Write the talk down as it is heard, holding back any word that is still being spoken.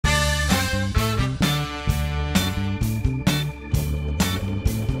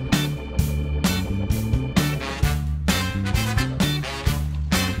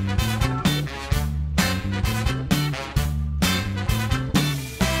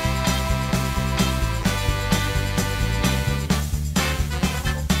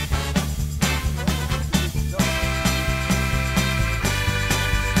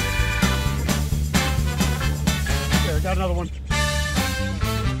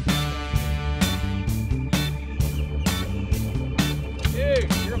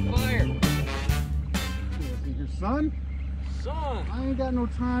son. Son! I ain't got no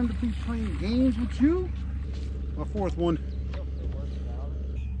time to be playing games with you. My fourth one.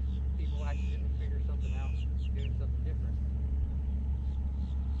 People actually didn't figure something out, doing something different.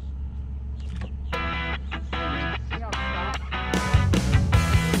 See how it stops?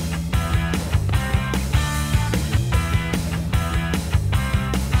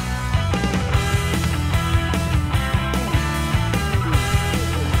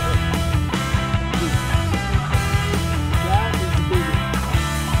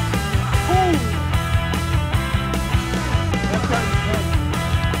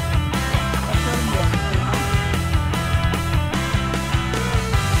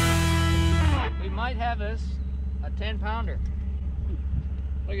 Have us a 10-pounder.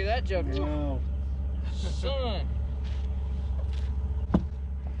 Look at that joker. Wow. Son.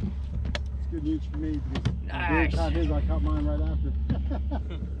 It's good news for me because Nice. I caught his, I caught mine right after.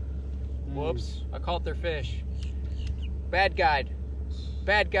 Whoops, I caught their fish. Bad guide.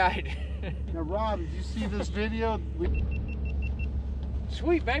 Bad guide. Now Rob, did you see this video?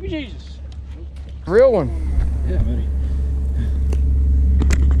 Sweet baby Jesus. Real one. Yeah, buddy.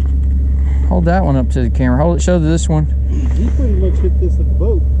 Hold that one up to the camera. Hold it, show this one. He pretty much hit this at the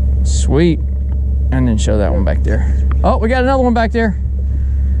boat. Sweet. And then show that one back there. Oh, we got another one back there.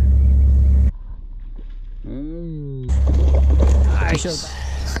 Nice.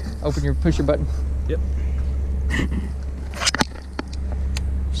 Open your, push your button. Yep.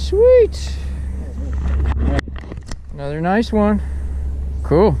 Sweet. Another nice one.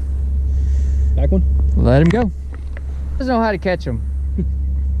 Cool. Back one. Let him go. Doesn't know how to catch them.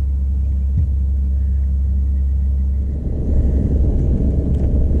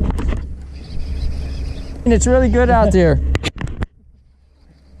 And it's really good out there.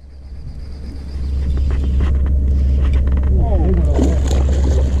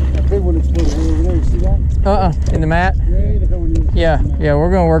 That big one exploded over there, you see that? In the mat? Yeah, yeah,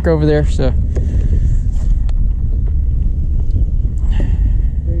 we're gonna work over there, so.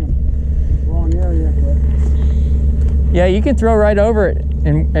 Damn, wrong area, but. Yeah, you can throw right over it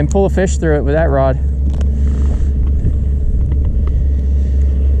and pull a fish through it with that rod.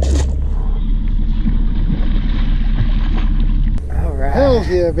 Hells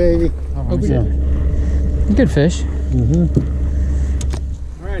yeah, baby. Oh, yeah. Good fish. All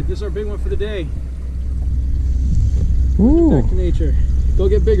right, this is our big one for the day. Ooh. Back to nature. Go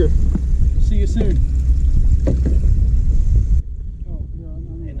get bigger. See you soon. Oh,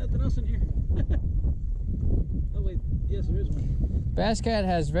 no. Ain't nothing else in here. Oh wait, yes there is one. Bass Cat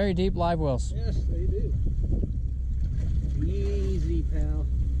has very deep live wells. Yes, they do. Easy, pal.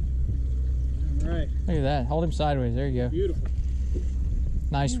 All right. Look at that. Hold him sideways. There you go. Beautiful.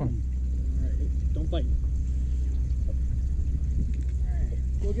 Nice one. All right, don't bite. All right,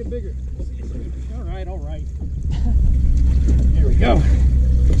 go get bigger. See you soon. All right, all right. Here we go. All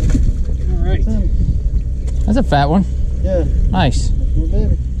right. That's a fat one. Yeah. Nice. More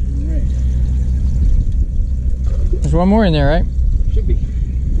baby. All right. There's one more in there, right? Should be.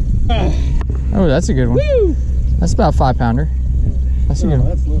 Oh, that's a good one. Woo! That's about a 5-pounder. That's a good one.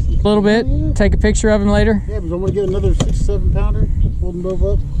 That's less than A little bit. Take a picture of him later. Yeah, but I'm gonna get another 6-7 pounder. Hold them both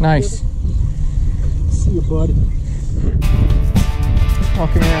up. Nice. Together. See you, bud.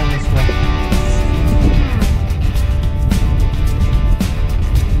 Walking around this way.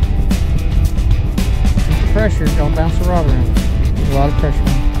 Pressure, don't bounce the rod around. There's a lot of pressure.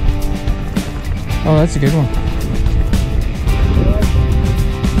 Oh, that's a good one.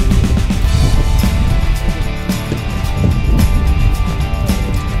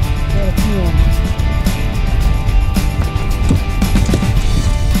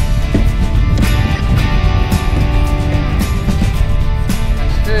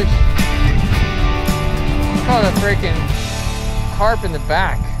 Caught a freaking carp in the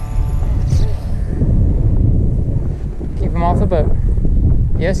back. Keep him off the boat.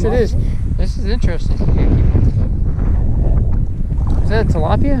 Yes, it is. This is interesting. Yeah, keep him off the boat. Is that a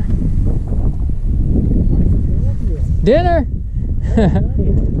tilapia? Dinner?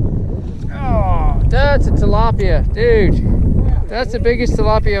 Oh, that's a tilapia, dude. That's the biggest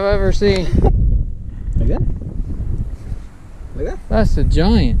tilapia I've ever seen. Like that? Like that? That's a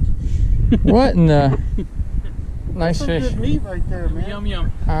giant. What in the... Nice fish. Good meat right there, man. Yum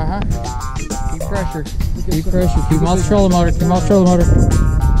yum. Uh-huh. Keep pressure. Keep pressure. Keep him off the trolling motor. Keep him off the trolling motor.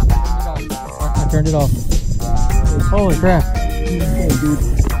 I turned it off. Holy crap.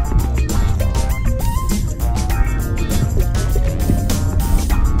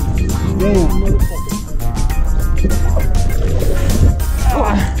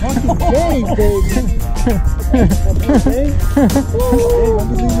 Dang, baby. Hey, don't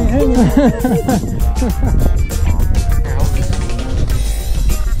leave me hanging.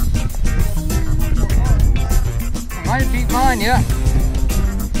 behind you.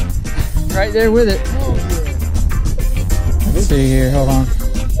 Right there with it. Let's see here, hold on.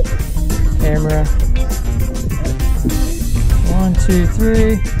 Camera. 1, 2,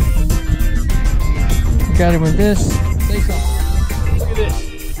 3. Got him with this. Say something. Look at this.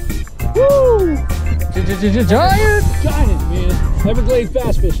 Woo! Giant! Giant, man. Everglades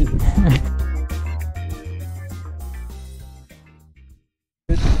bass fishing.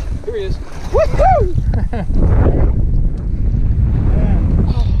 Here he is. Woohoo!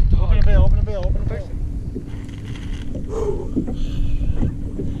 Open the bill, open the bill, open the bill.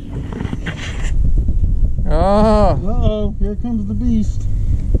 Oh! Uh-oh, here comes the beast.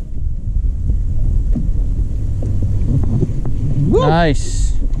 Woo!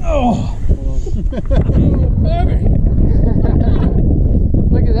 Nice. Oh! Baby!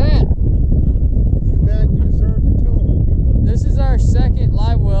 Look at that. Bag we deserve to tow. This is our second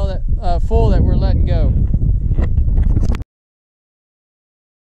live well that full that we're letting go.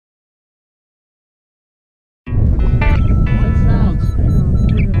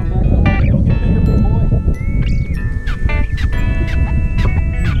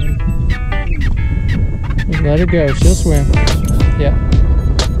 Let her go, she'll swim. Yeah.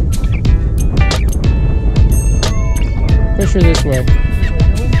 Push her this way.